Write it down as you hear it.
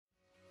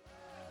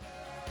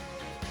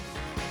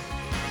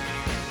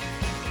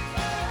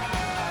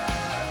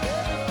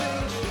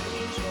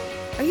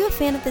you a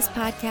fan of this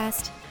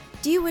podcast?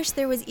 Do you wish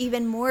there was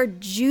even more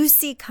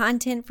juicy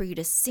content for you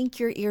to sink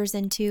your ears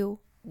into?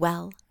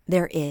 Well,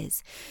 there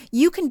is.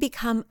 You can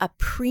become a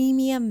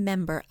premium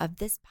member of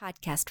this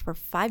podcast for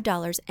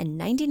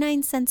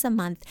 $5.99 a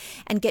month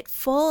and get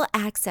full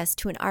access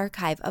to an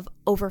archive of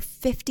over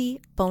 50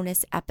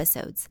 bonus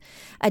episodes.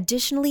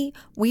 Additionally,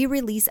 we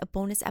release a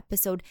bonus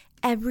episode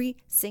every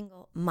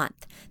single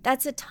month.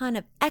 That's a ton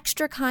of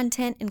extra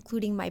content,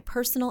 including my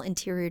personal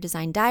interior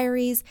design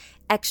diaries,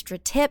 extra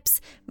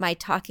tips, my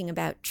talking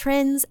about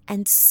trends,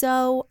 and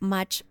so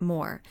much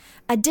more.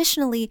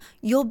 Additionally,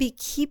 you'll be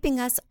keeping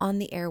us on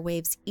the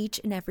airwaves each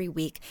and every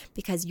week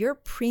because your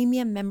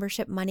premium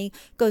membership money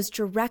goes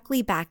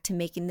directly back to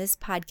making this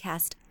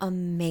podcast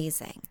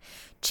amazing.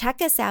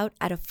 Check us out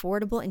at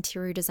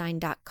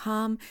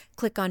affordableinteriordesign.com.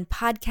 Click on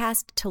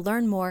podcast to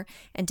learn more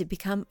and to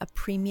become a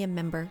premium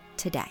member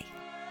today.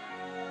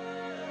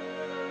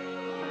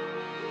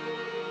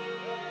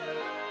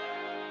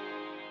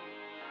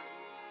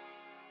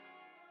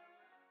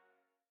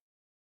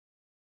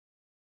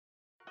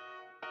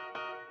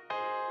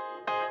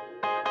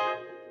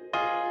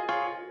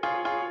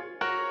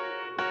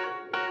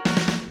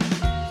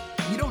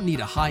 You don't need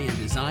a high-end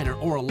designer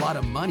or a lot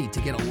of money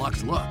to get a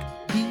luxe look.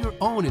 Be your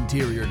own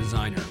interior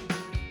designer.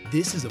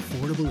 This is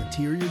Affordable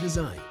Interior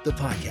Design, the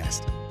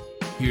podcast.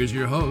 Here's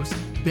your host,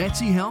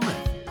 Betsy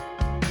Helmuth.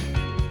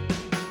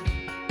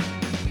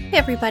 Hey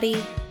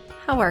everybody,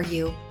 how are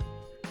you?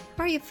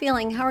 How are you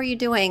feeling? How are you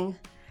doing?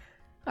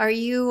 Are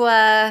you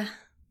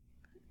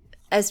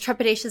as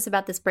trepidatious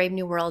about this brave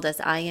new world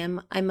as I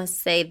am? I must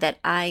say that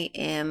I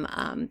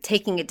am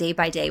taking it day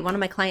by day. One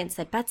of my clients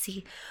said,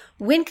 Betsy,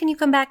 when can you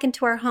come back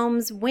into our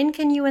homes? When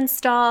can you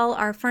install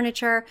our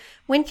furniture?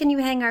 When can you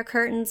hang our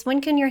curtains? When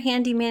can your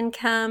handyman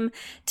come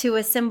to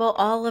assemble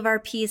all of our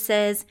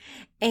pieces?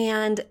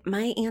 And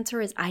my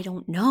answer is, I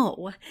don't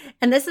know.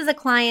 And this is a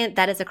client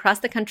that is across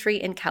the country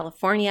in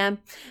California,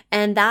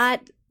 and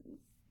that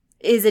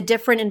is a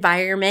different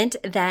environment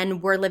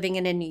than we're living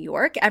in New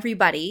York.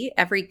 Everybody,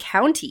 every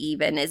county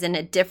even, is in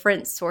a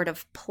different sort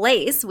of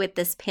place with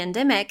this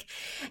pandemic.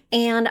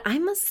 And I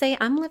must say,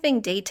 I'm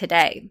living day to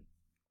day.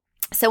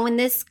 So when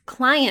this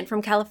client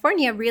from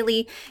California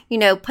really,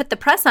 put the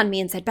press on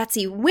me and said,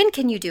 Betsy, when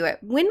can you do it?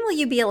 When will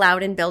you be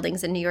allowed in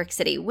buildings in New York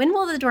City? When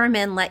will the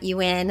doorman let you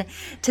in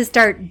to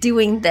start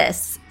doing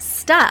this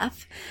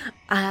stuff?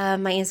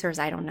 My answer is,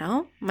 I don't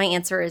know. My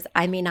answer is,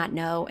 I may not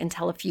know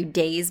until a few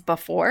days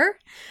before.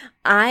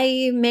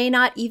 I may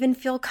not even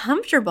feel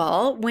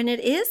comfortable when it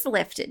is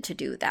lifted to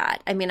do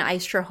that. I mean, I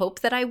sure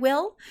hope that I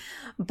will,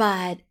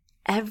 but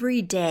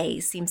every day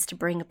seems to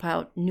bring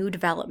about new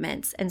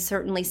developments, and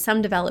certainly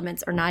some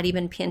developments are not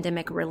even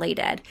pandemic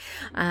related.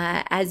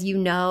 As you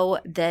know,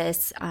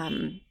 this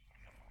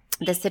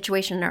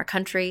situation in our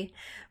country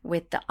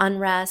with the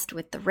unrest,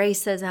 with the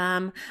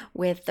racism,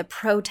 with the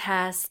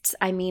protests,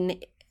 I mean,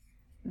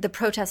 the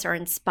protests are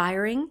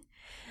inspiring.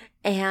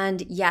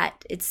 And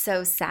yet it's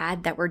so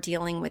sad that we're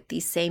dealing with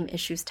these same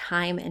issues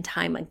time and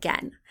time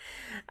again.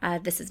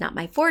 This is not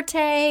my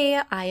forte.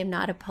 I am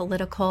not a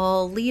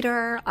political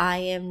leader. I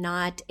am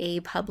not a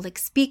public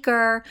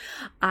speaker.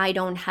 I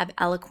don't have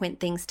eloquent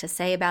things to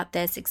say about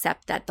this,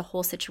 except that the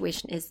whole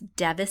situation is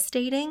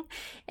devastating.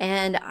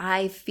 And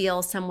I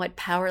feel somewhat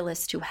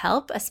powerless to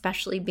help,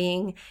 especially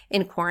being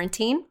in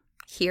quarantine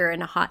here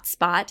in a hot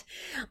spot.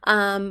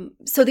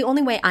 So the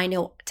only way I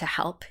know to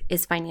help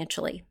is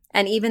financially.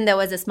 And even though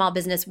as a small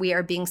business, we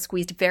are being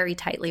squeezed very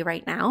tightly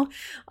right now,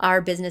 our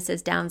business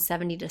is down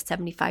 70 to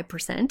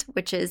 75%,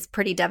 which is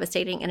pretty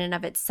devastating in and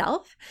of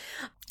itself.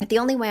 The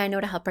only way I know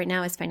to help right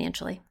now is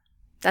financially.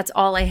 That's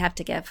all I have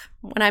to give.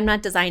 When I'm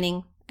not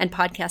designing and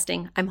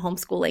podcasting, I'm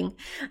homeschooling.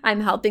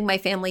 I'm helping my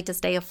family to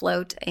stay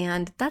afloat,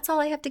 and that's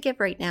all I have to give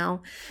right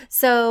now.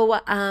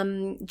 So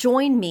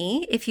join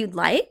me if you'd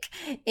like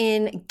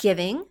in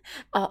giving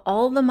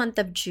all the month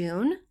of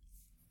June.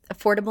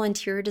 Affordable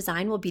Interior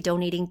Design will be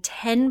donating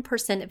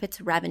 10% of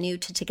its revenue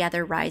to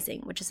Together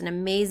Rising, which is an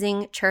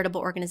amazing charitable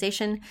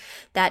organization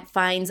that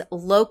finds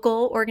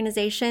local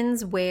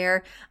organizations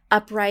where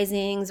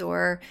uprisings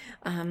or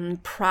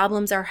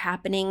problems are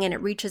happening, and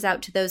it reaches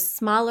out to those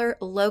smaller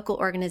local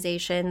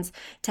organizations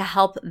to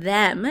help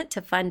them, to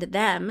fund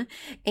them.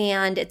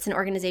 And it's an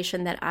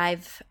organization that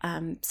I've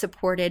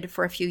supported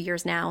for a few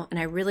years now, and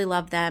I really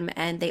love them,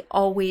 and they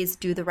always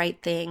do the right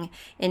thing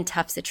in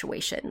tough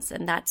situations.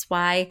 And that's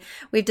why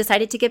we've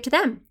decided to give to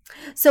them.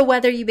 So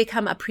whether you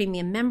become a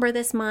premium member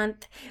this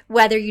month,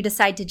 whether you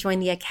decide to join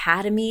the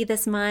Academy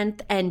this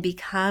month and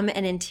become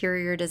an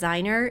interior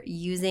designer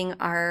using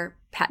our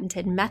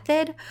patented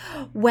method,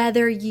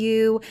 whether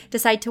you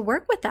decide to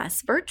work with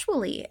us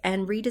virtually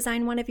and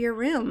redesign one of your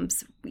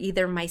rooms,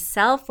 either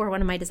myself or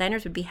one of my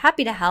designers would be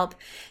happy to help.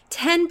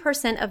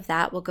 10% of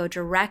that will go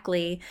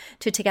directly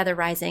to Together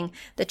Rising,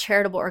 the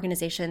charitable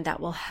organization that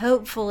will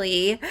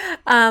hopefully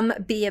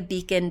be a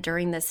beacon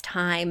during this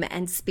time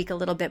and speak a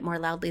little bit more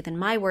loudly than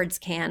my words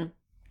can.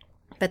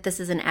 But this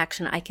is an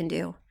action I can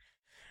do.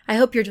 I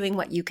hope you're doing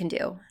what you can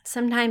do.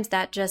 Sometimes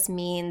that just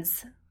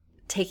means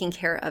taking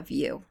care of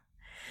you.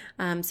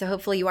 So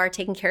hopefully you are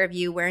taking care of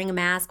you, wearing a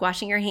mask,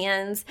 washing your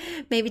hands,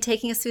 maybe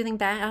taking a soothing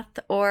bath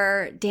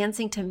or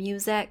dancing to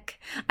music.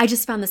 I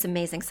just found this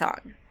amazing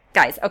song.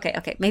 Guys,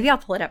 okay. Maybe I'll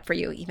pull it up for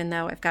you, even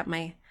though I've got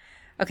my...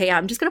 Okay, yeah,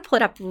 I'm just going to pull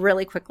it up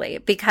really quickly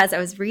because I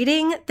was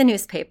reading the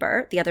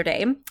newspaper the other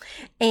day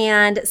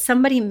and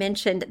somebody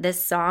mentioned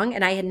this song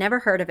and I had never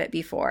heard of it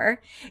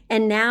before.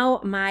 And now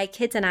my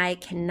kids and I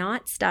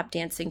cannot stop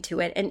dancing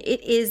to it. And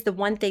it is the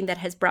one thing that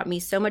has brought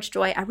me so much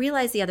joy. I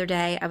realized the other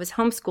day I was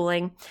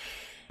homeschooling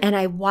and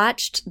I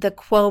watched the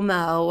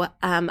Cuomo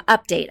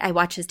update. I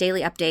watch his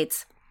daily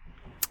updates.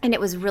 And it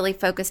was really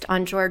focused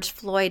on George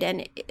Floyd.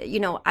 And,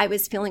 I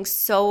was feeling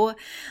so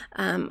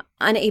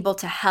unable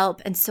to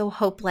help and so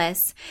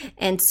hopeless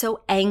and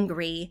so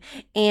angry.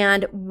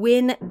 And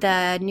when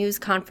the news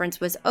conference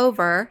was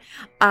over,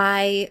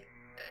 I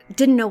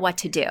didn't know what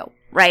to do.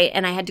 Right.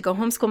 And I had to go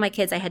homeschool my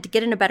kids. I had to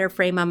get in a better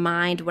frame of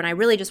mind when I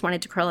really just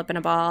wanted to curl up in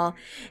a ball.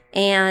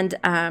 And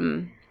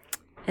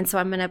so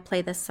I'm going to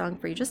play this song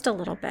for you just a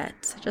little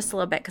bit,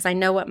 because I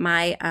know what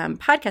my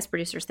podcast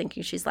producer is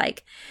thinking. She's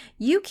like,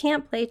 you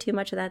can't play too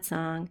much of that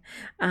song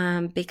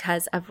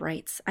because of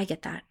rights. I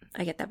get that.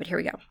 But here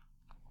we go.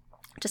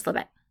 Just a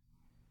little bit.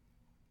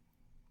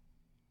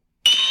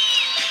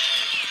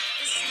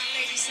 This is my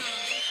lady song.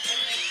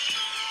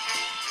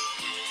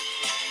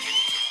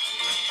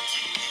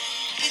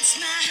 It's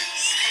my house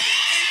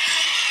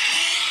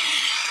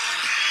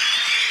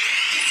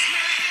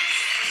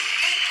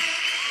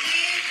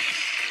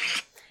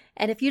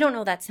And if you don't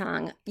know that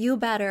song, you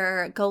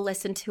better go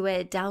listen to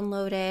it,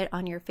 download it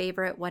on your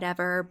favorite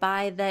whatever,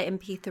 buy the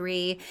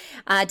MP3.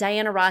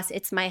 Diana Ross,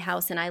 It's My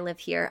House and I Live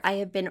Here. I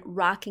have been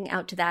rocking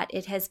out to that.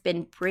 It has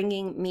been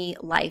bringing me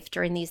life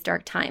during these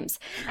dark times.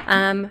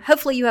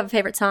 Hopefully you have a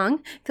favorite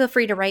song. Feel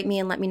free to write me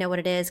and let me know what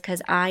it is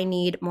because I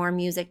need more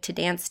music to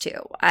dance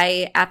to.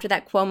 After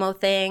that Cuomo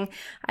thing,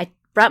 I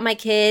brought my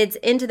kids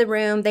into the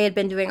room. They had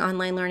been doing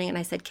online learning and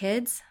I said,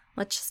 kids,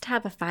 let's just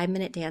have a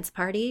 5-minute dance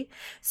party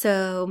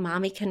so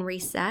mommy can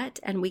reset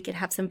and we can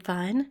have some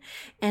fun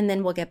and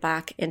then we'll get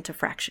back into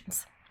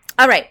fractions.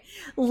 All right,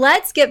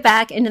 let's get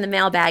back into the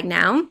mailbag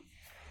now.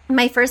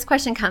 My first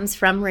question comes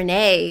from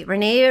Renee.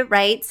 Renee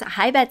writes,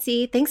 hi,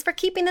 Betsy. Thanks for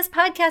keeping this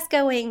podcast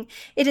going.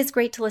 It is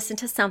great to listen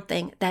to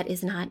something that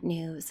is not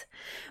news.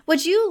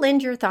 Would you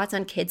lend your thoughts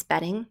on kids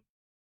bedding?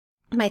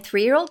 My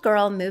 3-year-old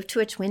girl moved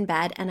to a twin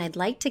bed and I'd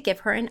like to give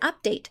her an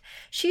update.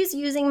 She's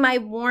using my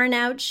worn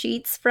out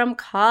sheets from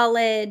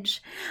college.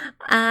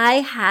 I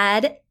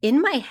had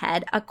in my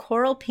head a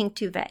coral pink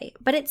duvet,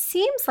 but it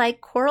seems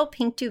like coral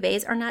pink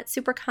duvets are not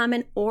super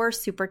common or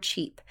super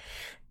cheap.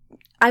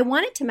 I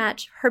want it to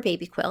match her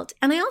baby quilt,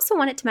 and I also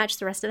want it to match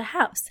the rest of the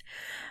house.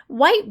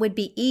 White would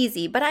be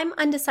easy, but I'm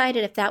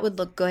undecided if that would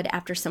look good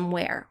after some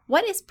wear.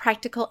 What is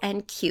practical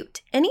and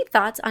cute? Any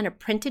thoughts on a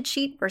printed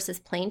sheet versus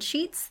plain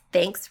sheets?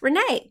 Thanks,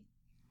 Renee.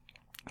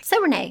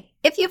 So Renee,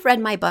 if you've read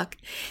my book,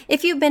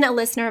 if you've been a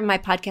listener of my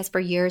podcast for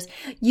years,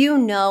 you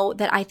know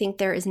that I think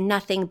there is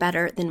nothing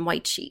better than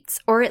white sheets,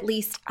 or at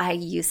least I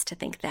used to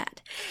think that.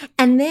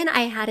 And then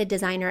I had a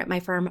designer at my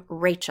firm,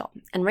 Rachel,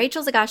 and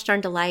Rachel's a gosh darn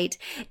delight.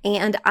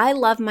 And I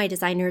love my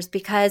designers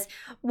because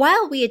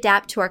while we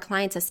adapt to our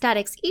clients'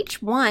 aesthetics,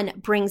 each one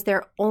brings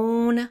their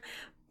own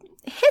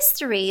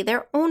history,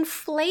 their own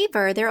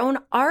flavor, their own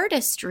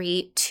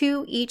artistry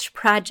to each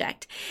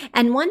project.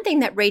 And one thing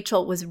that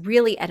Rachel was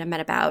really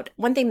adamant about,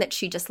 one thing that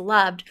she just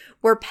loved,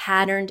 were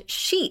patterned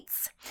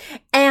sheets.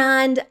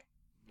 And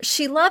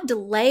she loved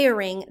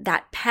layering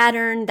that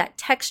pattern, that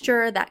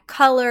texture, that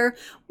color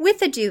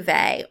with a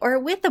duvet or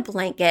with a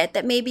blanket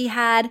that maybe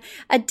had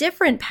a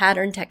different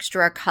pattern,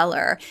 texture, or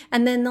color.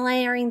 And then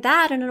layering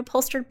that in an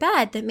upholstered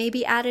bed that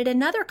maybe added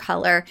another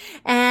color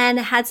and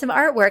had some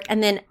artwork.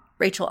 And then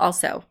Rachel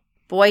also,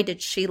 boy,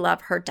 did she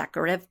love her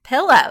decorative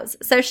pillows.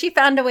 So she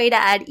found a way to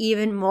add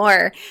even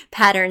more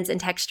patterns and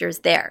textures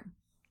there.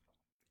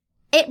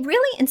 It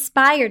really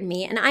inspired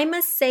me, and I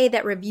must say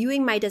that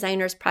reviewing my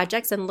designers'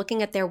 projects and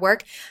looking at their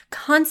work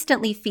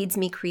constantly feeds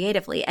me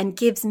creatively and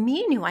gives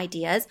me new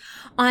ideas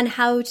on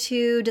how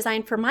to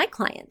design for my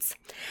clients.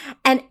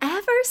 And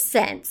ever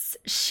since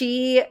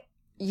she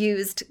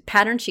used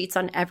pattern sheets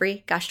on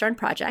every gosh darn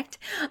project,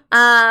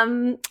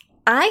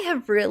 I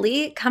have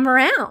really come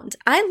around.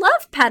 I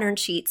love pattern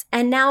sheets,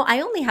 and now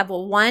I only have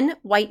one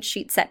white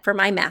sheet set for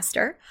my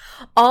master.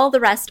 All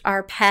the rest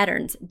are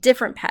patterns,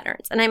 different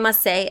patterns. And I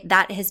must say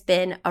that has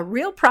been a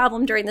real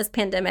problem during this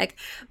pandemic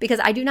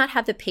because I do not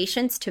have the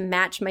patience to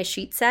match my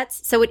sheet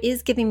sets. So it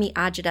is giving me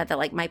agita that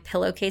like my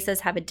pillowcases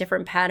have a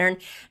different pattern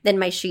than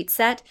my sheet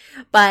set.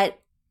 But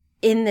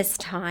in this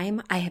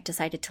time, I have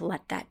decided to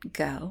let that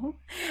go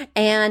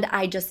and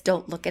I just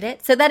don't look at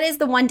it. So that is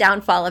the one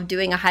downfall of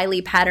doing a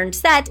highly patterned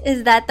set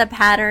is that the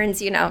patterns,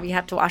 you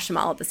have to wash them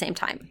all at the same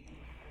time.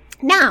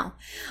 Now,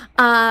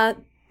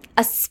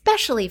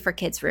 especially for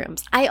kids'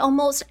 rooms, I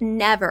almost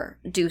never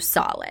do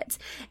solids.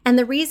 And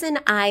the reason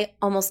I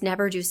almost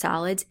never do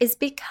solids is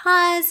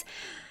because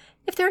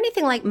If they're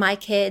anything like my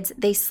kids,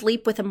 they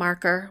sleep with a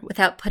marker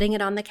without putting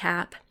it on the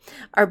cap,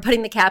 or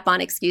putting the cap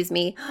on,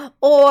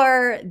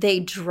 or they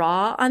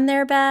draw on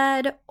their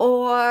bed,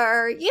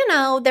 or,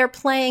 they're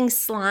playing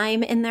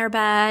slime in their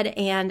bed,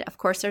 and of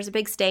course there's a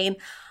big stain.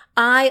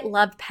 I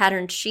love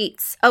patterned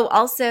sheets. Oh,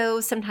 also,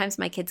 sometimes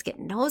my kids get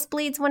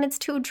nosebleeds when it's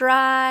too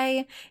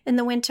dry in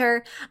the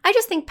winter. I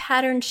just think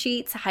patterned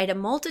sheets hide a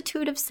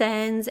multitude of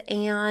sins,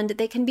 and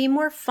they can be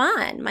more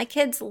fun. My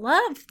kids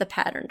love the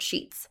patterned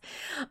sheets.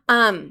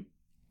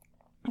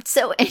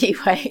 So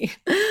anyway,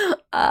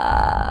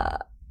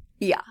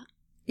 yeah.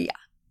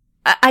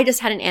 I just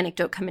had an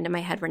anecdote come into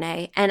my head,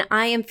 Renee, and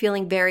I am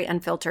feeling very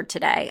unfiltered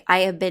today. I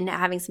have been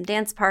having some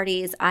dance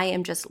parties. I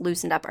am just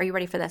loosened up. Are you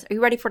ready for this? Are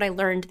you ready for what I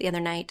learned the other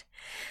night?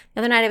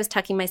 The other night I was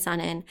tucking my son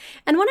in,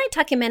 and when I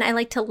tuck him in, I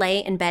like to lay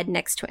in bed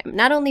next to him,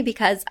 not only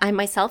because I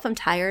myself am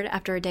tired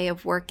after a day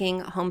of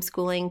working,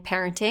 homeschooling,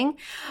 parenting,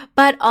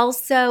 but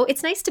also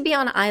it's nice to be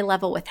on eye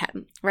level with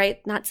him,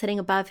 right? Not sitting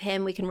above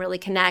him. We can really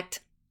connect.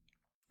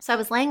 So I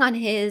was laying on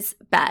his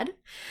bed,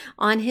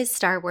 on his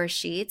Star Wars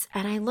sheets,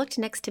 and I looked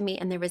next to me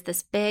and there was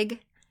this big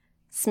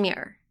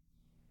smear.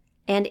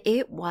 And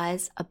it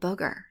was a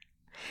booger.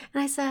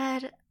 And I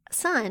said,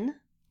 son,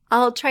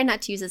 I'll try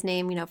not to use his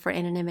name, for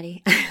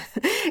anonymity.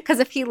 Because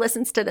if he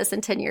listens to this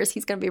in 10 years,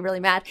 he's going to be really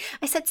mad.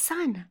 I said,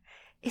 son,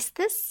 is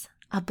this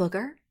a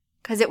booger?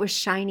 Because it was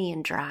shiny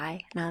and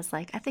dry. And I was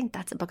like, I think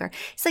that's a booger.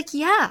 He's like,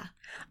 yeah,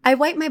 I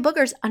wipe my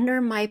boogers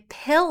under my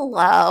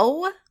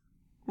pillow.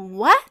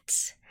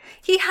 What?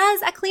 He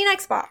has a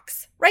Kleenex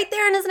box right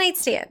there in his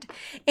nightstand.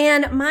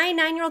 And my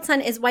 9-year-old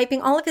son is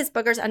wiping all of his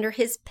boogers under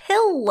his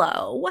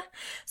pillow.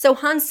 So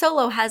Han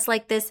Solo has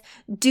like this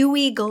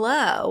dewy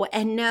glow.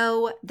 And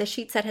no, the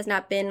sheet set has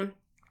not been,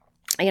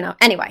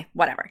 anyway,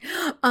 whatever.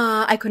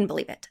 I couldn't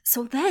believe it.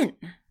 So then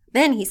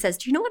he says,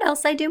 do you know what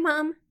else I do,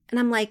 Mom? And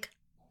I'm like,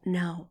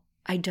 no,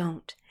 I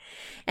don't.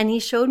 And he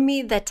showed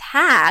me the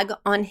tag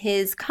on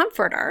his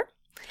comforter.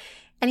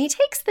 And he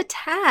takes the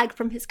tag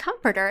from his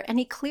comforter and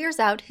he clears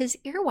out his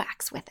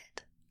earwax with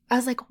it. I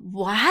was like,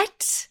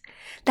 what?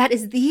 That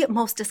is the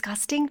most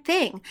disgusting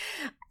thing.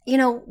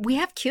 We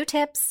have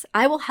Q-tips.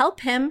 I will help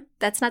him.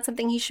 That's not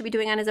something he should be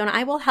doing on his own.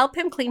 I will help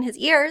him clean his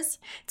ears.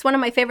 It's one of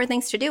my favorite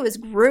things to do is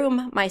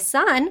groom my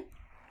son.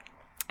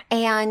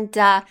 And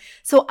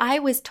so I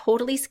was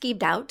totally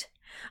skeeved out.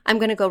 I'm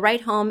going to go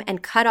right home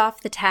and cut off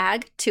the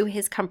tag to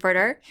his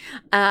comforter.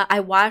 I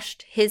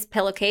washed his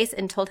pillowcase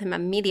and told him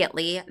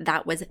immediately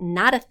that was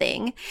not a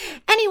thing.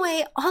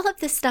 Anyway, all of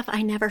this stuff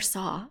I never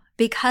saw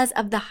because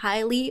of the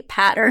highly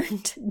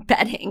patterned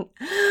bedding.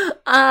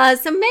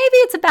 So maybe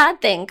it's a bad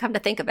thing, come to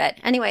think of it.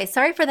 Anyway,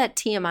 sorry for that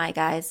TMI,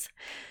 guys.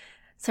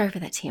 Sorry for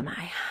that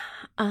TMI.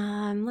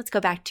 Let's go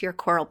back to your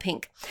coral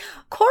pink.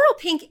 Coral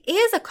pink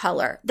is a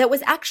color that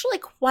was actually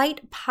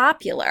quite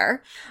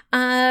popular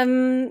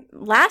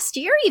last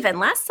year even.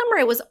 Last summer,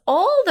 it was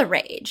all the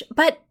rage.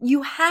 But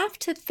you have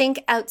to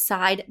think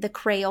outside the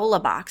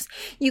Crayola box.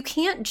 You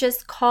can't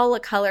just call a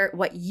color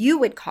what you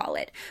would call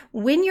it.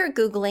 When you're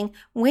Googling,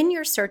 when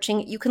you're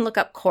searching, you can look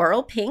up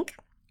coral pink.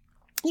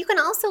 You can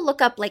also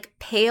look up like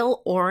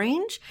pale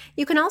orange.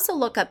 You can also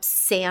look up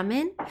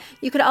salmon.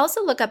 You could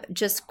also look up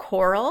just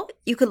coral.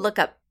 You could look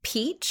up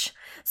peach.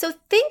 So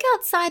think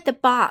outside the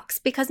box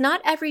because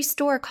not every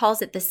store calls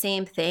it the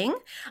same thing.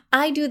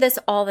 I do this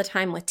all the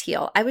time with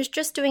teal. I was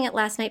just doing it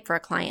last night for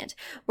a client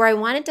where I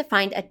wanted to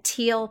find a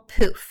teal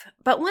poof.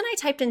 But when I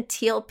typed in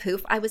teal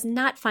poof, I was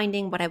not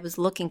finding what I was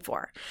looking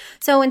for.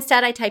 So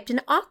instead I typed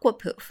in aqua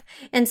poof.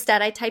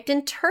 Instead I typed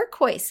in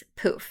turquoise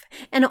poof.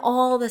 And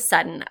all of a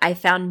sudden I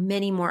found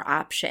many more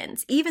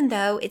options, even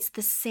though it's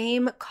the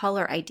same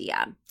color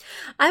idea.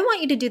 I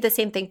want you to do the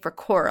same thing for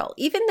coral,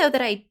 even though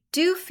that I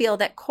do feel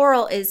that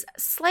coral is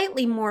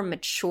slightly more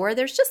mature.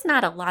 There's just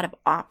not a lot of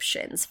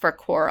options for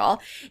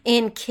coral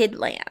in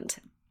Kidland.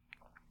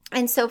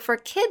 And so for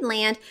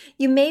Kidland,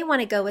 you may want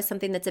to go with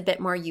something that's a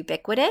bit more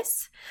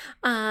ubiquitous.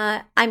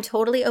 I'm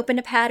totally open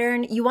to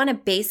pattern. You want to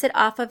base it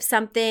off of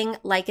something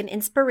like an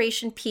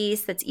inspiration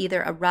piece that's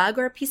either a rug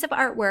or a piece of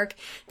artwork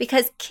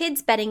because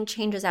kids' bedding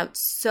changes out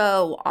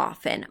so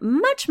often,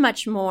 much,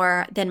 much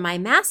more than my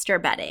master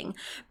bedding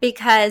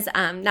because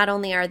not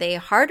only are they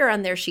harder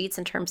on their sheets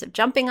in terms of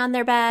jumping on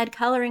their bed,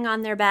 coloring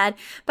on their bed,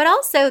 but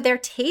also their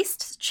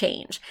tastes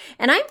change.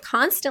 And I'm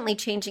constantly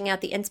changing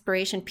out the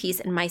inspiration piece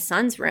in my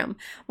son's room.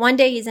 One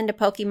day he's into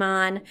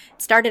Pokemon,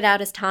 started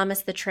out as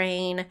Thomas the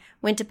Train,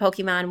 went to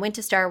Pokemon, went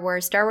to Star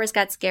Wars. Star Wars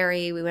got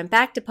scary. We went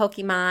back to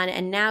Pokemon,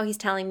 and now he's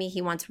telling me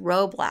he wants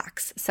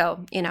Roblox.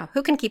 So,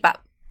 who can keep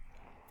up?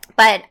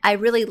 But I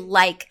really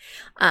like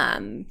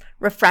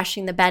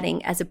refreshing the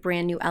bedding as a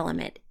brand new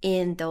element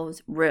in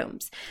those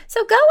rooms.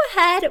 So go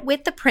ahead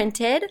with the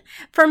printed.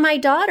 For my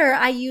daughter,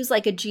 I use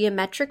like a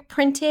geometric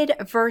printed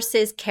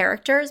versus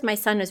characters. My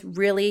son is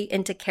really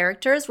into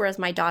characters, whereas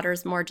my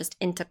daughter's more just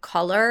into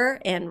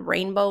color and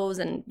rainbows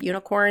and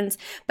unicorns,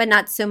 but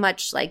not so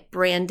much like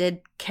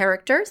branded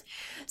characters.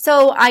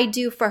 So I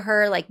do for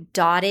her like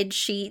dotted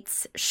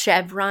sheets,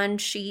 chevron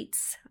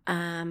sheets,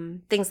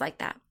 things like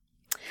that.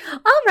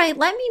 All right,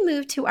 let me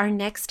move to our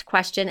next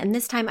question. And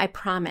this time I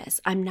promise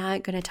I'm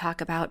not going to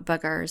talk about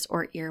boogers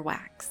or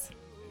earwax.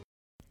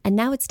 And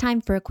now it's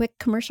time for a quick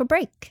commercial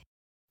break.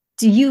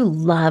 Do you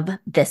love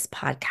this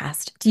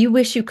podcast? Do you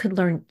wish you could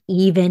learn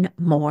even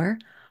more?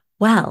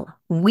 Well,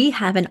 we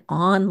have an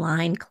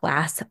online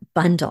class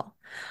bundle.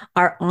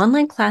 Our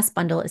online class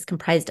bundle is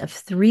comprised of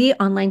 3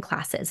 online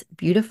classes: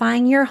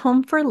 beautifying your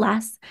home for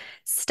less,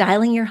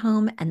 styling your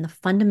home, and the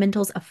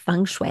fundamentals of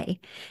feng shui.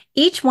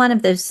 Each one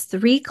of those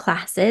 3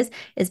 classes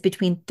is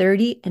between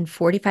 30 and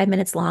 45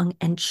 minutes long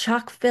and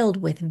chock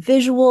filled with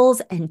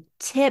visuals and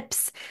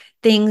tips,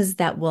 things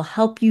that will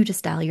help you to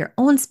style your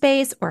own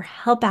space or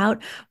help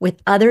out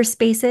with other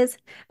spaces.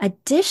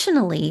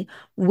 Additionally,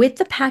 with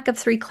the pack of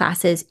 3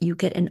 classes, you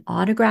get an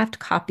autographed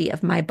copy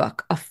of my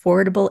book,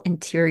 Affordable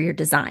Interior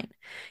Design.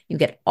 You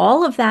get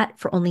all of that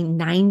for only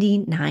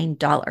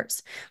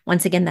 $99.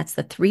 Once again, that's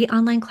the 3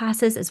 online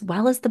classes as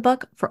well as the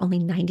book for only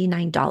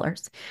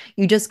 $99.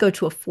 You just go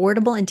to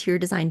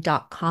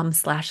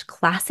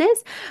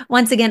affordableinteriordesign.com/classes.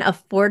 Once again,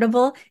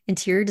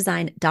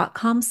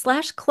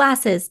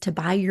 affordableinteriordesign.com/classes to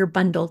buy your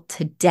bundle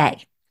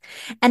today.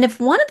 And if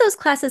one of those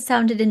classes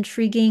sounded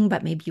intriguing,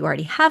 but maybe you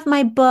already have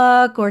my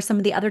book or some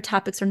of the other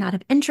topics are not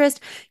of interest,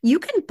 you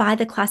can buy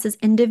the classes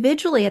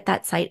individually at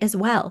that site as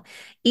well.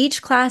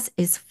 Each class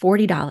is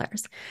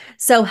 $40.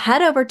 So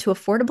head over to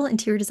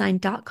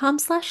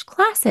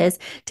affordableinteriordesign.com/classes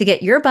to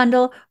get your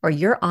bundle or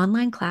your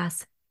online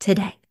class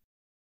today.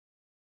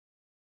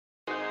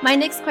 My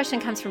next question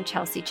comes from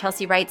Chelsea.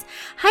 Chelsea writes,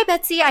 "Hi,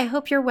 Betsy. I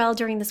hope you're well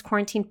during this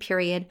quarantine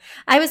period.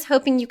 I was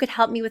hoping you could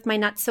help me with my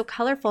not so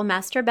colorful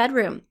master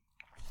bedroom.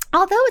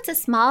 Although it's a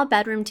small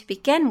bedroom to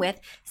begin with,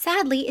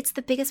 sadly, it's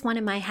the biggest one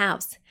in my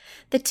house.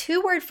 The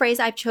 2-word phrase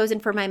I've chosen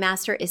for my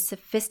master is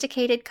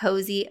sophisticated,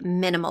 cozy,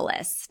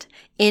 minimalist.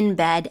 In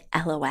bed,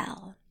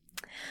 LOL."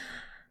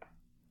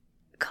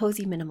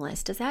 Cozy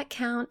minimalist, does that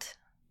count?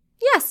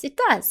 Yes, it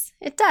does.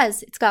 It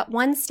does. It's got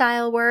 1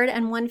 style word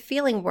and 1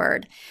 feeling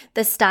word.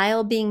 The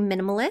style being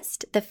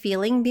minimalist, the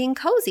feeling being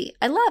cozy.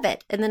 I love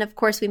it. And then, of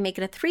course, we make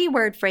it a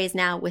 3-word phrase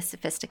now with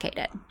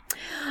sophisticated.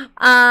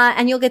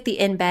 And you'll get the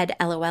in bed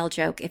LOL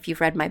joke if you've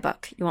read my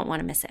book. You won't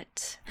want to miss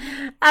it.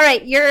 All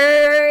right,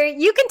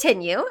 you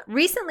continue.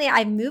 Recently,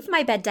 I moved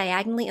my bed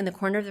diagonally in the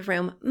corner of the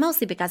room,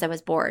 mostly because I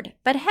was bored.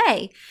 But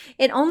hey,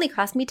 it only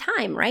cost me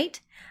time,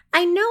 right?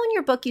 I know in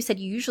your book you said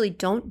you usually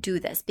don't do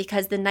this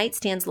because the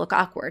nightstands look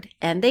awkward,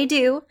 and they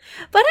do,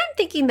 but I'm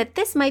thinking that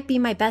this might be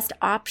my best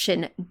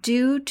option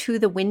due to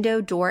the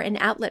window, door, and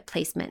outlet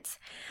placements.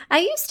 I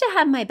used to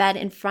have my bed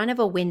in front of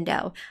a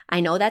window. I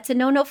know that's a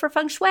no-no for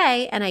feng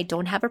shui, and I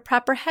don't have a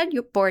proper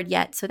headboard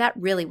yet, so that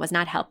really was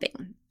not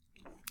helping.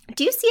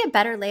 Do you see a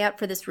better layout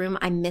for this room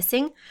I'm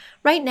missing?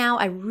 Right now,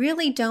 I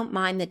really don't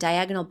mind the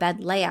diagonal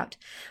bed layout,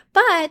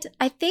 but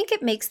I think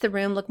it makes the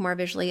room look more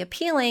visually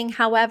appealing.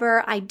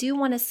 However, I do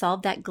want to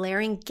solve that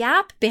glaring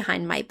gap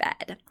behind my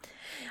bed.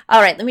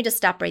 All right, let me just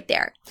stop right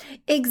there.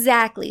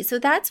 Exactly. So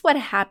that's what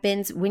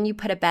happens when you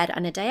put a bed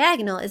on a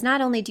diagonal is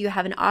not only do you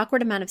have an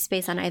awkward amount of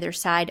space on either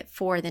side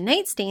for the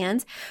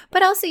nightstands,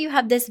 but also you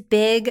have this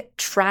big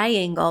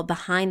triangle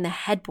behind the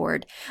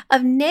headboard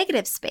of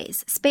negative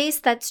space, space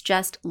that's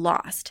just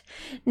lost.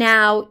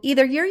 Now,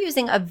 either you're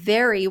using a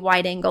very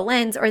wide angle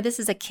lens or this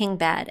is a king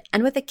bed.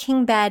 And with a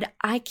king bed,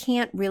 I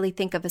can't really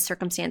think of a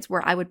circumstance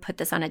where I would put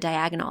this on a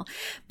diagonal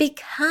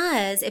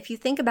because if you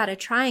think about a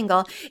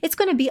triangle, it's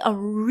going to be a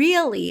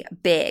really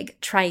big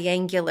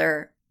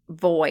triangular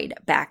void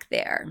back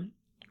there,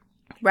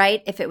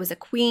 right? If it was a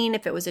queen,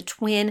 if it was a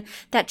twin,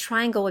 that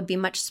triangle would be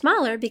much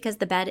smaller because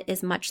the bed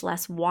is much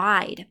less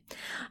wide.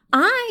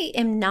 I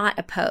am not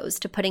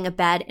opposed to putting a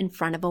bed in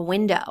front of a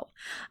window.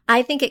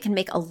 I think it can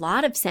make a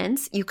lot of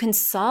sense. You can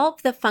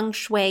solve the feng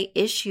shui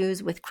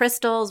issues with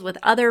crystals, with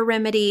other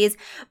remedies,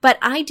 but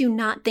I do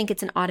not think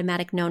it's an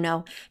automatic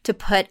no-no to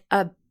put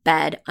a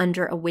bed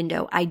under a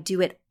window. I do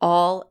it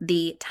all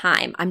the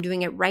time. I'm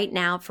doing it right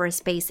now for a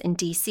space in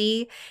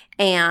DC,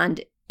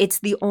 and it's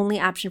the only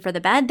option for the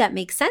bed that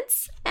makes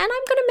sense. And I'm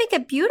going to make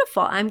it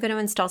beautiful. I'm going to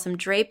install some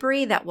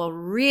drapery that will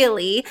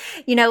really,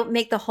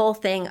 make the whole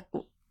thing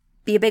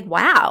be a big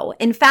wow.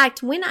 In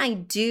fact, when I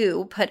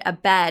do put a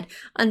bed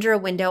under a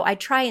window, I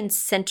try and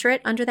center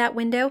it under that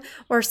window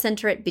or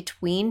center it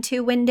between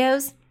 2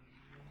 windows.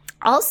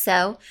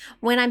 Also,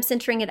 when I'm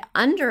centering it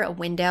under a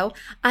window,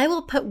 I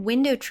will put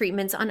window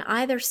treatments on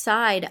either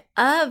side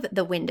of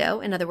the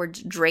window. In other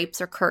words,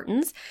 drapes or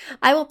curtains.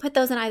 I will put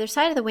those on either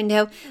side of the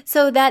window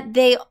so that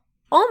they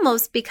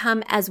almost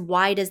become as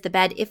wide as the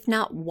bed, if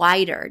not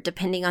wider,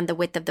 depending on the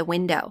width of the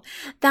window.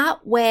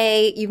 That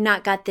way, you've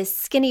not got this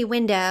skinny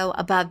window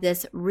above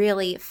this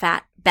really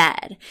fat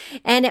bed.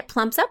 And it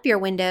plumps up your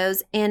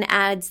windows and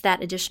adds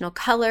that additional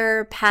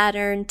color,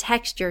 pattern,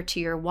 texture to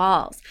your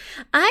walls.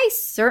 I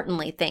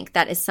certainly think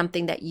that is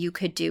something that you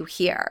could do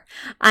here.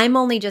 I'm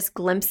only just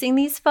glimpsing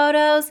these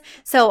photos,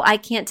 so I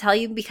can't tell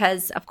you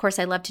because, of course,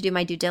 I love to do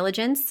my due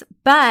diligence,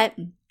 but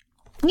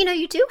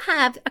you do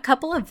have a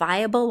couple of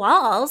viable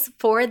walls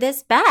for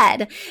this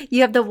bed.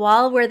 You have the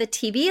wall where the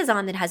TV is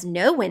on that has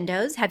no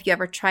windows. Have you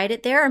ever tried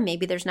it there? Or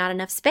maybe there's not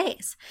enough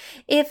space.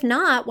 If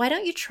not, why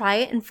don't you try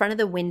it in front of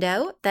the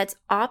window that's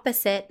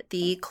opposite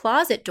the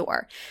closet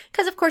door?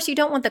 Because of course you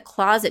don't want the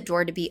closet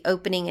door to be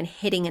opening and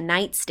hitting a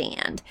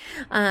nightstand.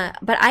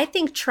 But I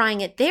think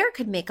trying it there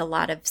could make a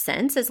lot of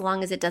sense as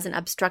long as it doesn't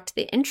obstruct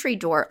the entry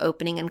door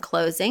opening and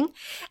closing.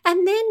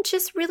 And then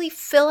just really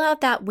fill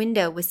out that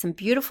window with some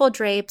beautiful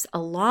drapes, a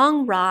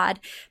long rod,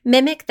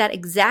 mimic that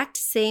exact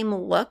same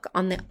look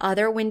on the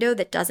other window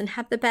that doesn't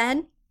have the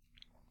bed.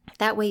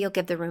 That way you'll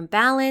give the room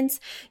balance,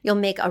 you'll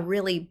make a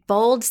really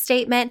bold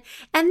statement,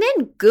 and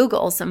then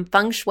Google some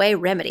feng shui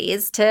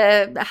remedies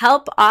to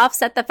help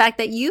offset the fact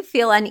that you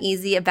feel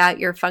uneasy about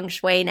your feng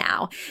shui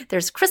now.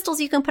 There's crystals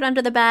you can put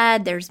under the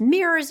bed, there's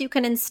mirrors you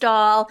can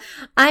install.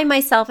 I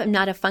myself am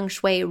not a feng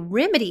shui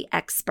remedy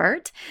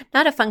expert,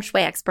 not a feng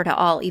shui expert at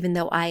all, even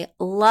though I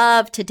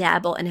love to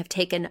dabble and have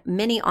taken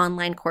many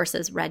online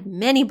courses, read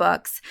many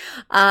books.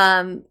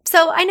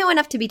 So I know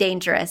enough to be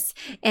dangerous,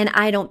 and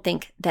I don't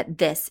think that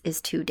this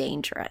is too dangerous.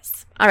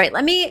 All right,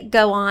 let me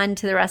go on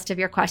to the rest of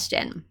your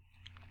question.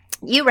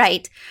 You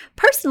write,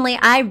 personally,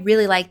 I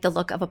really like the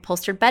look of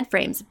upholstered bed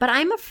frames, but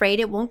I'm afraid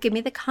it won't give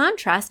me the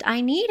contrast I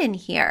need in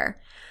here.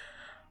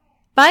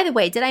 By the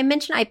way, did I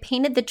mention I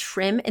painted the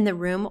trim in the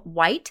room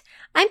white?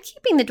 I'm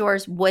keeping the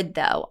doors wood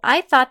though.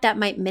 I thought that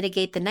might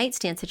mitigate the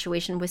nightstand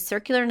situation with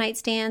circular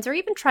nightstands or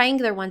even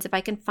triangular ones if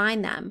I can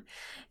find them.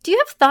 Do you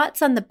have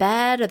thoughts on the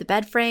bed or the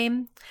bed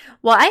frame?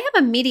 Well, I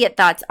have immediate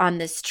thoughts on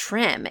this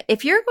trim.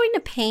 If you're going to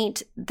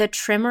paint the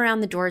trim around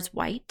the doors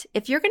white,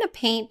 if you're going to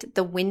paint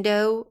the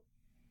window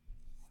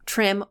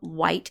trim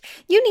white,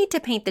 you need to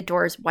paint the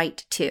doors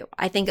white too.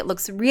 I think it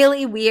looks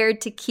really weird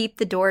to keep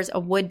the doors a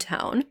wood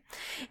tone.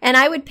 And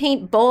I would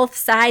paint both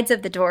sides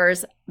of the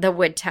doors the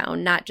wood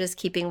tone, not just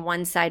keeping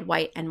one side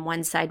white and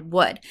one side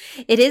wood.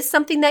 It is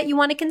something that you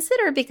want to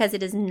consider because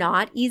it is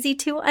not easy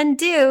to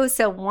undo.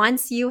 So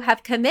once you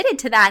have committed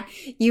to that,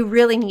 you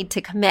really need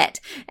to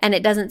commit. And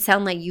it doesn't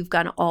sound like you've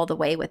gone all the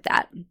way with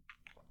that.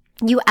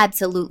 You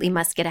absolutely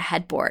must get a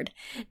headboard.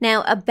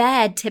 Now, a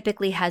bed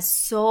typically has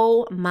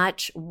so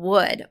much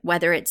wood,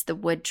 whether it's the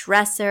wood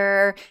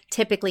dresser,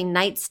 typically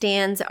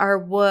nightstands are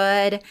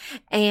wood,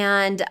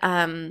 and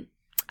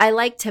I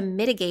like to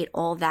mitigate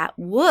all that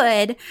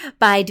wood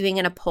by doing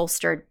an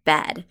upholstered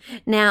bed.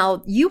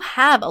 Now, you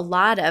have a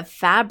lot of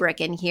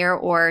fabric in here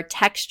or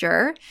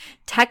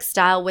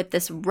textile with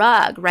this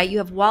rug, right? You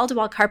have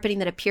wall-to-wall carpeting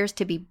that appears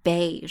to be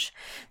beige.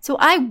 So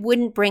I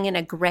wouldn't bring in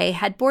a gray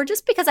headboard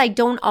just because I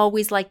don't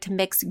always like to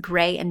mix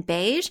gray and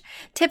beige.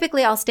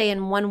 Typically, I'll stay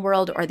in one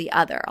world or the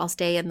other. I'll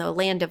stay in the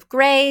land of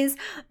grays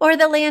or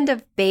the land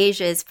of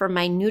beiges for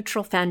my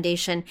neutral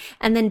foundation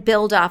and then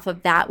build off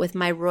of that with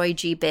my Roy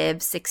G. Biv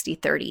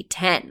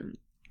 60-30-10.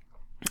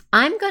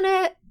 I'm going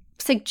to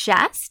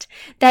suggest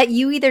that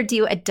you either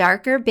do a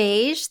darker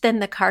beige than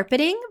the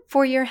carpeting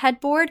for your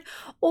headboard,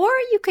 or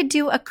you could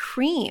do a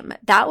cream.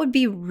 That would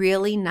be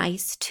really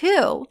nice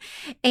too.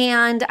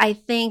 And I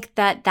think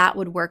that that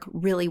would work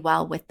really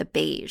well with the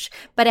beige.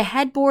 But a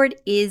headboard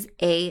is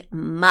a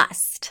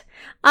must.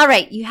 All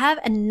right, you have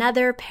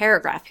another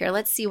paragraph here.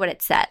 Let's see what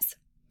it says.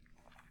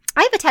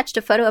 I have attached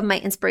a photo of my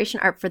inspiration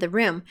art for the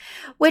room,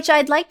 which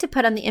I'd like to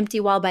put on the empty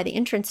wall by the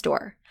entrance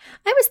door.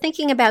 I was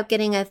thinking about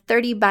getting a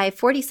 30 by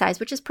 40 size,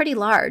 which is pretty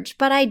large,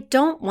 but I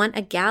don't want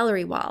a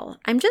gallery wall.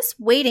 I'm just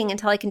waiting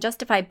until I can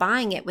justify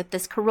buying it with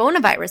this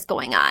coronavirus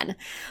going on.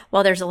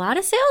 Well, there's a lot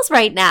of sales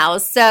right now,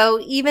 so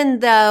even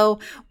though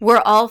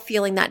we're all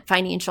feeling that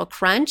financial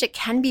crunch, it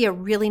can be a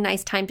really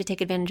nice time to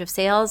take advantage of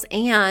sales.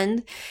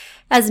 And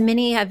as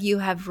many of you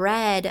have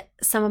read,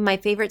 some of my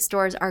favorite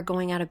stores are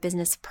going out of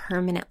business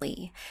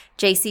permanently.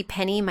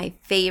 JCPenney, my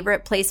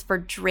favorite place for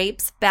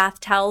drapes, bath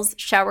towels,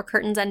 shower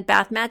curtains, and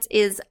bath mats,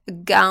 is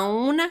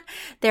gone.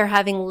 They're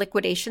having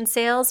liquidation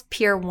sales.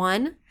 Pier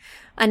 1.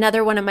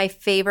 Another one of my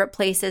favorite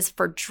places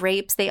for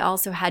drapes. They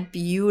also had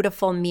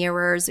beautiful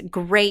mirrors,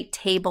 great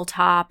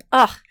tabletop.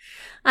 Ugh,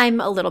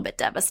 I'm a little bit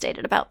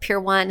devastated about Pier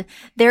 1.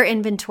 Their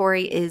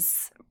inventory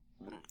is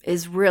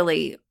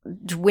really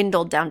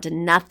dwindled down to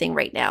nothing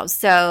right now.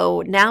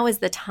 So now is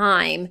the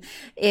time,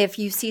 if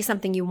you see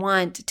something you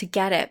want, to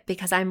get it,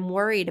 because I'm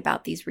worried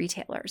about these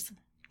retailers.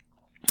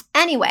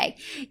 Anyway,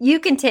 you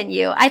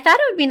continue. I thought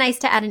it would be nice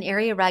to add an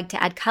area rug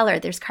to add color.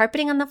 There's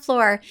carpeting on the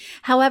floor.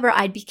 However,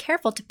 I'd be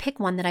careful to pick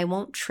one that I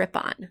won't trip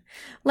on.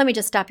 Let me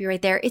just stop you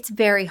right there. It's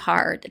very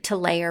hard to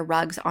layer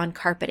rugs on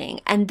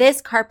carpeting. And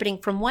this carpeting,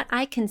 from what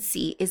I can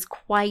see, is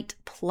quite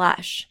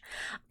plush.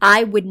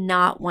 I would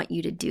not want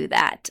you to do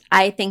that.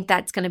 I think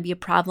that's going to be a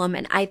problem.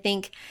 And I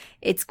think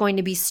it's going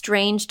to be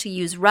strange to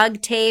use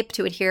rug tape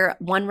to adhere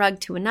one rug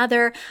to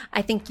another.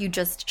 I think you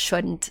just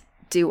shouldn't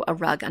do a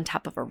rug on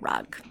top of a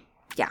rug.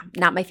 Yeah,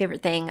 not my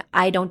favorite thing.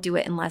 I don't do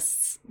it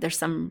unless there's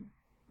some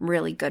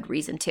really good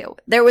reason to.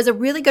 There was a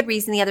really good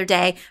reason the other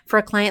day for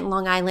a client in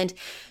Long Island.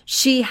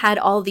 She had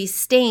all these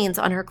stains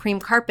on her cream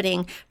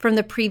carpeting from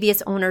the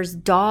previous owner's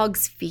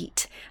dog's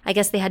feet. I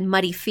guess they had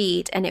muddy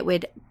feet, and it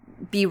would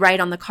be right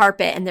on the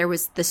carpet, and there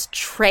was this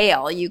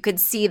trail. You could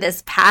see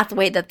this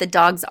pathway that the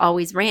dogs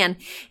always ran.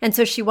 And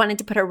so she wanted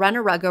to put a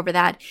runner rug over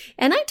that.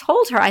 And I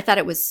told her I thought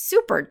it was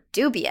super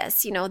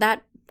dubious.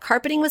 That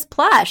carpeting was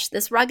plush.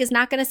 This rug is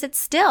not going to sit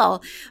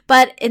still.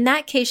 But in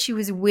that case, she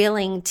was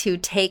willing to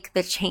take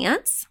the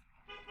chance.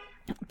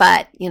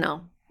 But,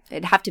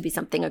 it'd have to be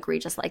something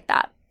egregious like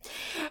that.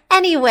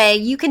 Anyway,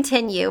 you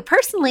continue.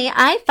 Personally,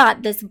 I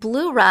thought this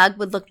blue rug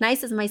would look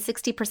nice as my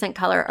 60%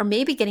 color, or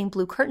maybe getting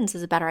blue curtains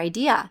is a better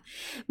idea.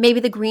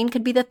 Maybe the green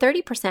could be the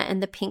 30%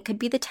 and the pink could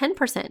be the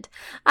 10%.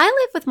 I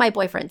live with my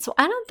boyfriend, so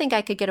I don't think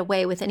I could get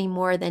away with any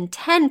more than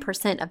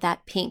 10% of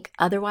that pink.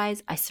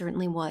 Otherwise, I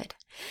certainly would.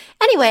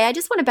 Anyway, I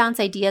just want to bounce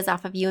ideas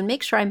off of you and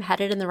make sure I'm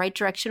headed in the right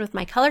direction with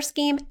my color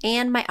scheme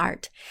and my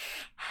art.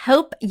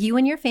 Hope you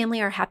and your family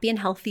are happy and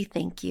healthy.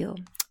 Thank you.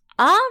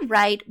 All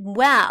right.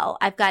 Well,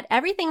 I've got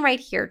everything right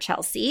here,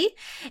 Chelsea.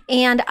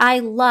 And I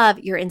love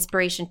your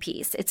inspiration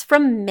piece. It's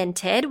from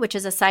Minted, which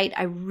is a site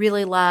I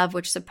really love,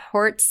 which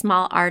supports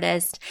small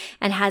artists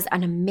and has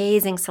an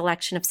amazing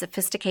selection of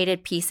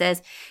sophisticated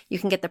pieces. You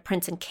can get the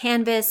prints in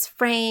canvas,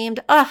 framed.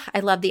 Oh, I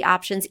love the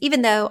options,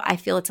 even though I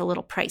feel it's a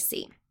little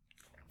pricey.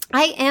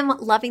 I am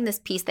loving this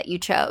piece that you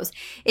chose.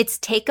 It's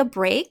Take a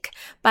Break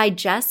by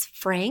Jess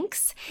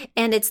Franks,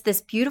 and it's this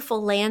beautiful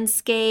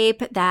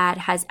landscape that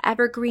has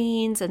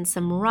evergreens and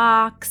some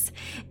rocks,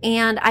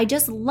 and I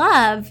just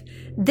love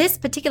this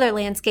particular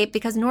landscape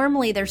because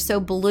normally they're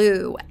so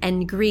blue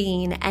and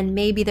green and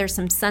maybe there's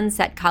some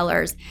sunset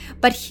colors,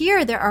 but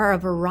here there are a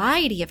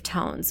variety of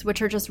tones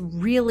which are just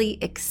really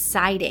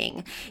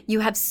exciting. You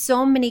have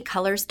so many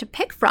colors to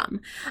pick from.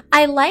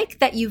 I like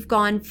that you've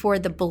gone for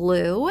the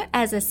blue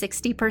as a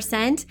 60%.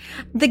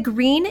 The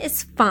green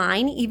is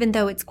fine, even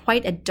though it's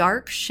quite a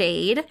dark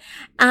shade.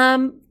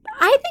 I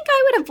think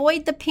I would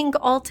avoid the pink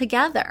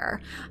altogether.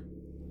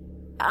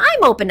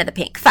 I'm open to the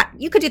pink. Fine,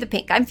 you could do the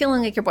pink. I'm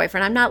feeling like your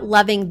boyfriend. I'm not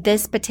loving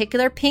this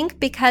particular pink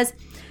because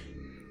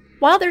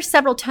while there's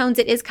several tones,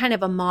 it is kind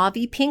of a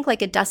mauve-y pink,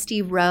 like a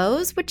dusty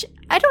rose, which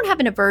I don't have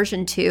an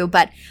aversion to,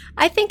 but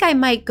I think I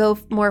might go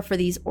more for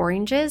these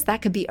oranges.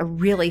 That could be a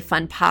really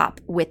fun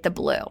pop with the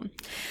blue.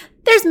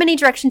 There's many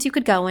directions you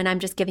could go in. I'm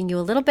just giving you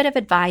a little bit of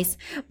advice,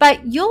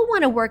 but you'll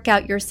want to work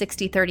out your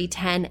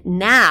 60-30-10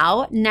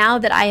 now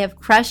that I have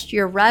crushed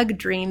your rug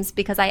dreams,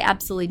 because I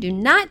absolutely do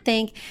not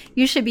think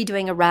you should be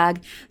doing a rug.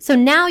 So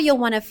now you'll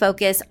want to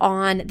focus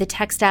on the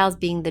textiles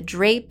being the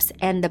drapes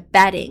and the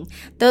bedding.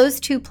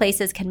 Those two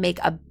places can make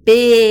a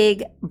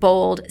big,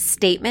 bold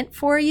statement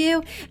for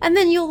you. And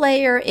then you'll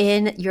layer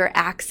in your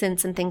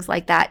accents and things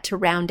like that to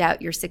round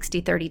out your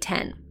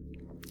 60-30-10.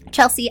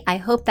 Chelsea, I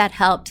hope that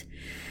helped.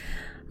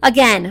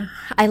 Again,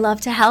 I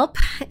love to help,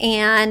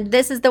 and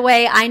this is the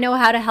way I know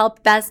how to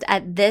help best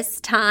at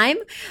this time,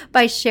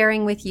 by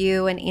sharing with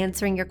you and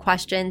answering your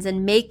questions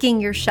and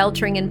making your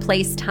sheltering in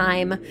place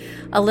time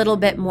a little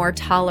bit more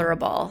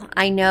tolerable.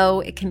 I know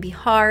it can be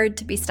hard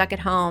to be stuck at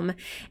home,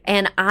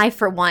 and I,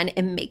 for one,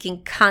 am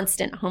making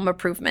constant home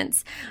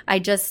improvements. I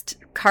just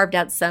carved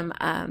out some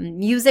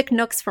music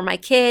nooks for my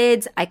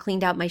kids. I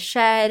cleaned out my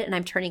shed and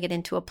I'm turning it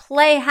into a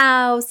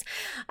playhouse.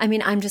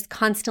 I'm just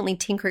constantly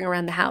tinkering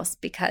around the house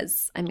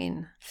because,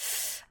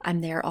 I'm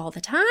there all the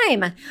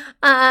time.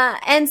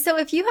 And so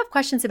if you have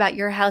questions about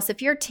your house,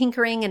 if you're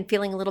tinkering and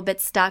feeling a little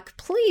bit stuck,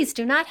 please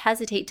do not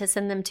hesitate to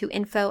send them to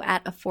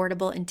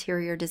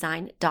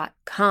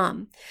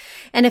info@affordableinteriordesign.com.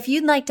 And if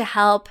you'd like to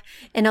help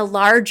in a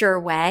larger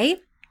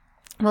way,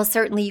 well,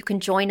 certainly you can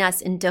join us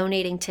in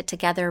donating to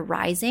Together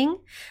Rising.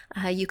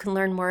 You can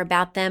learn more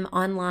about them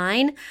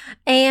online.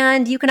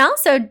 And you can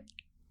also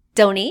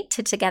donate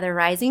to Together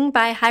Rising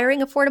by hiring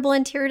Affordable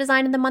Interior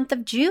Design in the month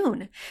of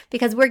June,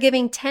 because we're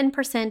giving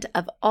 10%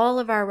 of all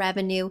of our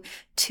revenue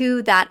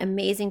to that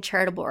amazing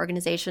charitable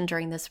organization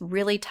during this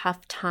really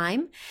tough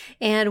time.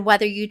 And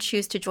whether you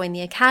choose to join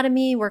the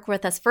Academy, work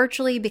with us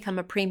virtually, become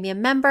a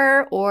premium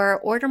member,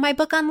 or order my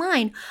book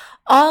online,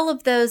 all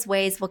of those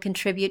ways will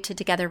contribute to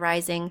Together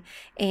Rising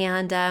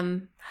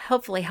and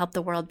hopefully help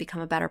the world become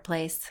a better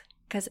place.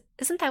 Because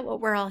isn't that what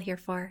we're all here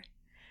for?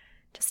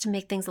 Just to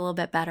make things a little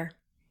bit better.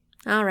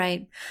 All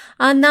right.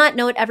 On that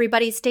note,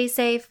 everybody, stay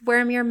safe,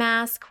 wear your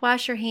mask,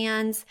 wash your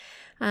hands,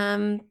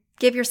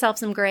 give yourself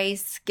some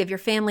grace, give your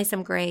family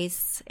some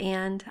grace,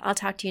 and I'll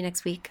talk to you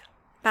next week.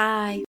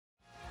 Bye.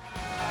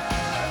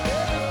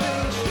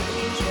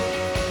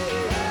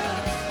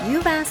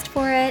 You've asked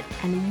for it,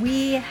 and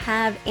we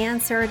have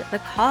answered the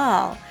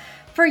call.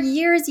 For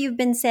years, you've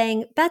been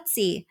saying,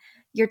 Betsy,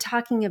 you're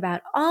talking about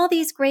all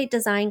these great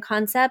design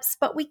concepts,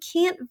 but we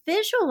can't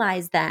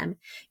visualize them.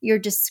 You're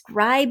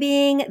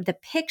describing the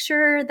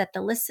picture that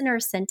the listener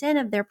sent in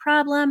of their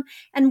problem,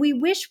 and we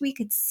wish we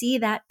could see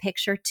that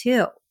picture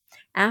too.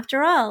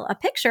 After all, a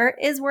picture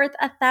is worth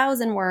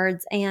 1,000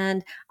 words,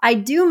 and I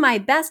do my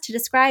best to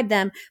describe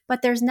them,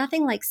 but there's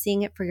nothing like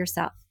seeing it for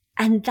yourself.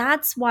 And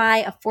that's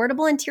why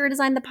Affordable Interior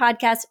Design, the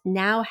podcast,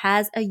 now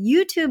has a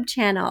YouTube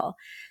channel.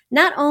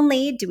 Not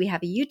only do we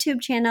have a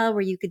YouTube channel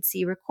where you could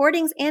see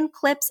recordings and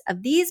clips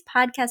of these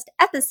podcast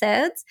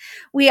episodes,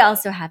 we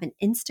also have an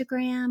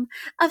Instagram,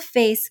 a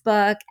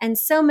Facebook, and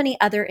so many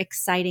other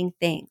exciting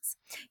things.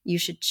 You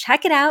should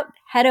check it out.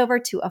 Head over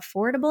to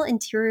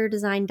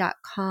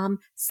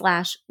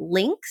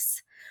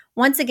affordableinteriordesign.com/links.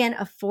 Once again,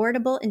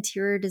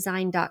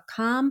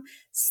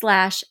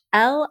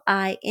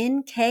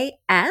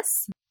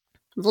 affordableinteriordesign.com/LINKS.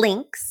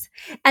 Links.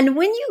 And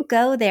when you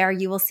go there,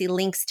 you will see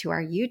links to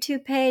our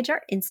YouTube page,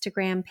 our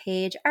Instagram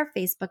page, our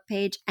Facebook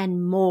page,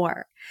 and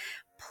more.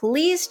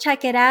 Please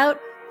check it out,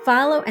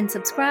 follow, and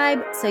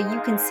subscribe so you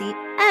can see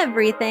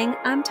everything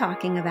I'm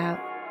talking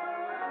about.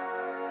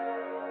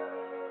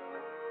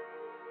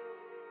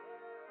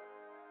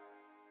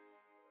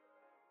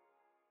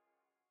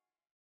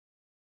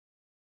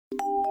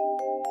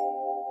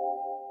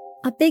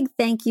 A big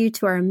thank you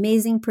to our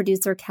amazing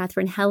producer,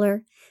 Catherine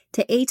Heller,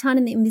 to Aton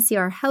and the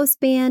MCR House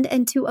Band,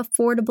 and to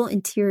Affordable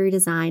Interior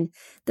Design,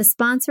 the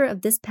sponsor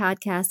of this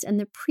podcast and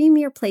the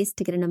premier place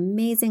to get an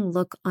amazing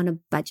look on a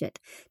budget.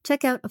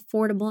 Check out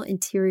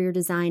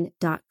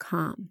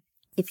affordableinteriordesign.com.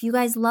 If you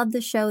guys love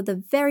the show,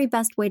 the very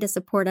best way to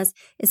support us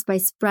is by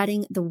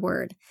spreading the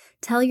word.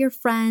 Tell your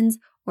friends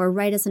or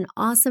write us an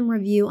awesome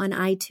review on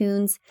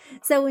iTunes.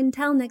 So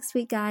until next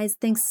week, guys,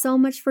 thanks so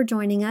much for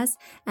joining us,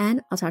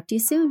 and I'll talk to you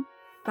soon.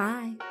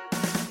 Bye.